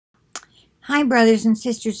Hi, brothers and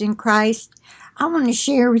sisters in Christ. I want to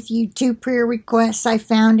share with you two prayer requests I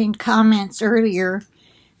found in comments earlier,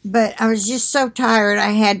 but I was just so tired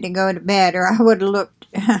I had to go to bed or I would have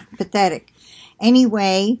looked pathetic.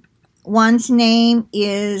 Anyway, one's name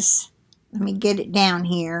is, let me get it down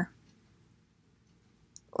here.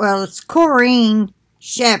 Well, it's Corrine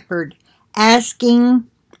Shepherd asking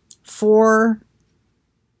for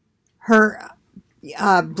her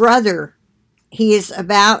brother. He is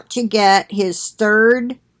about to get his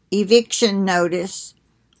third eviction notice,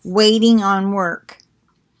 waiting on work.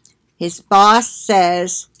 His boss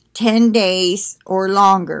says 10 days or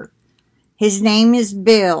longer. His name is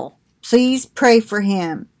Bill. Please pray for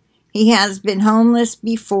him. He has been homeless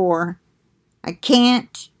before. I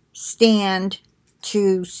can't stand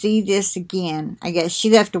to see this again. I guess she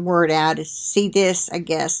left a word out. See this, I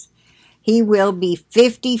guess. He will be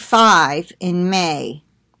 55 in May.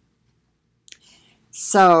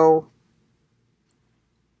 So,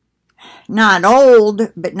 not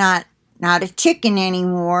old, but not a chicken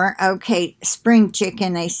anymore. Okay, spring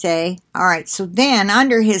chicken, they say. All right, so then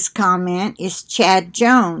under his comment is Chad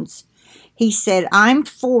Jones. He said, I'm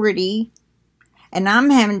 40, and I'm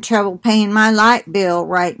having trouble paying my light bill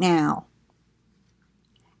right now.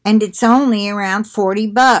 And it's only around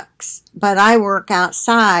 $40, but I work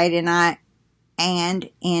outside, and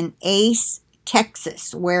in Ace,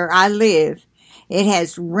 Texas, where I live, it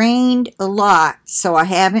has rained a lot, so I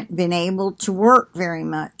haven't been able to work very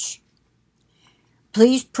much.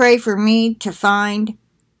 Please pray for me to find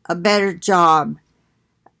a better job.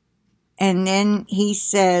 And then he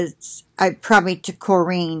says, probably to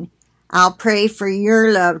Corrine, I'll pray for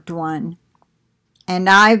your loved one. And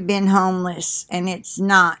I've been homeless, and it's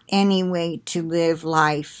not any way to live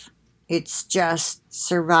life. It's just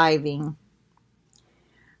surviving.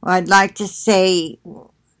 Well, I'd like to say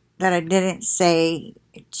that I didn't say,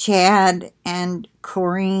 Chad and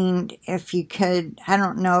Corrine, if you could, I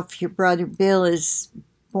don't know if your brother Bill is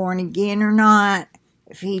born again or not,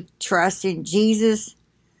 if he trusts in Jesus.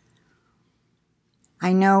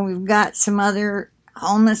 I know we've got some other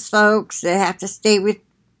homeless folks that have to stay with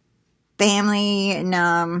family,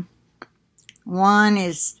 and one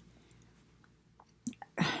is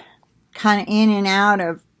kind of in and out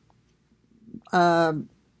of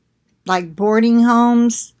like boarding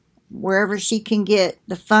homes, wherever she can get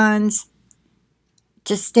the funds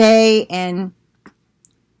to stay, and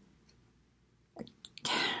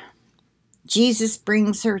Jesus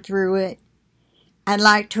brings her through it. I'd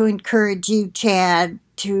like to encourage you, Chad,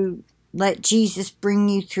 to let Jesus bring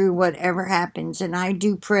you through whatever happens, and I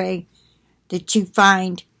do pray that you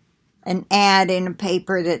find an ad in a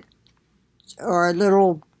paper that, or a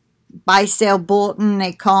little buy-sale bulletin,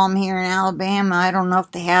 they call them here in Alabama. I don't know if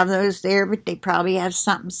they have those there, but they probably have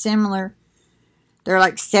something similar. They're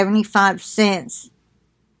like 75 cents.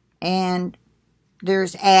 And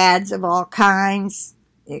there's ads of all kinds.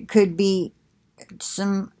 It could be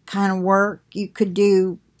some kind of work you could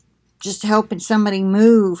do, just helping somebody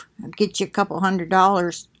move. It'll get you a couple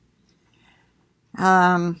 $100.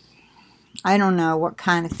 I don't know what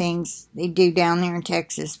kind of things they do down there in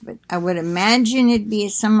Texas, but I would imagine it'd be a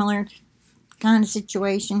similar kind of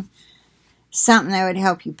situation. Something that would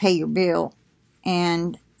help you pay your bill.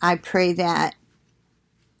 And I pray that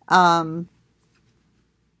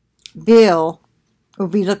Bill will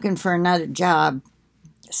be looking for another job.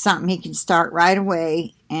 Something he can start right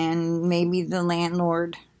away. And maybe the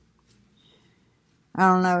landlord, I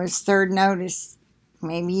don't know, his third notice,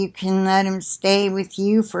 maybe you can let him stay with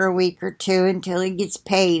you for a week or two until he gets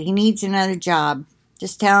paid. He needs another job.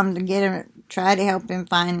 Just tell him to get him, try to help him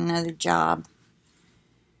find another job.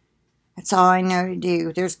 That's all I know to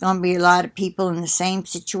do. There's going to be a lot of people in the same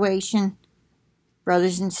situation.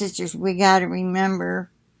 Brothers and sisters, we got to remember,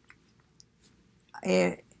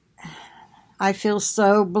 I feel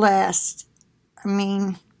so blessed. I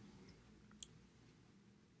mean,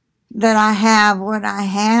 that I have what I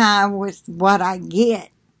have with what I get.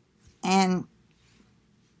 And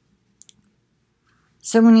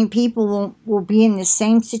so many people will be in the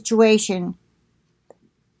same situation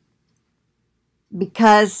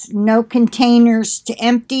because no containers to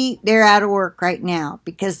empty. They're out of work right now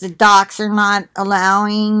because the docks are not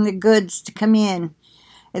allowing the goods to come in,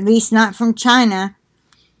 at least not from China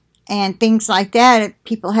and things like that. If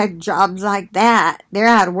people had jobs like that, they're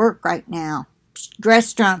out of work right now.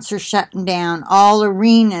 Restaurants are shutting down. All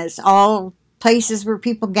arenas, all places where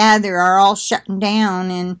people gather are all shutting down.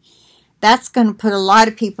 And that's going to put a lot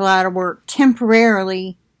of people out of work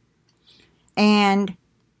temporarily. And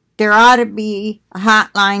there ought to be a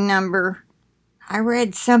hotline number. I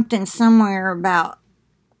read something somewhere about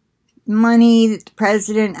money that the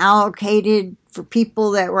president allocated for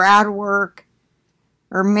people that were out of work,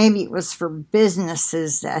 or maybe it was for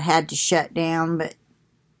businesses that had to shut down, but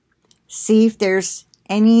see if there's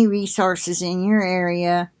any resources in your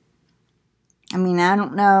area. I mean, I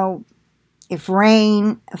don't know if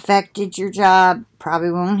rain affected your job.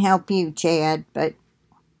 Probably won't help you, Chad, but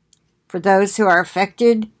for those who are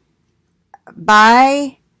affected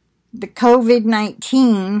by the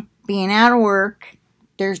COVID-19, being out of work,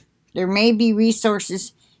 there may be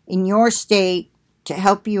resources in your state to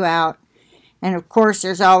help you out. And of course,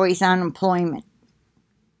 there's always unemployment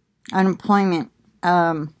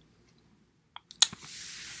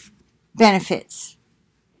benefits.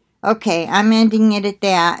 Okay, I'm ending it at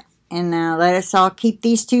that. And let us all keep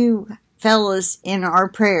these two fellas in our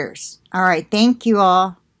prayers. All right, thank you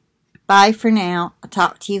all. Bye for now. I'll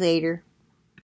talk to you later.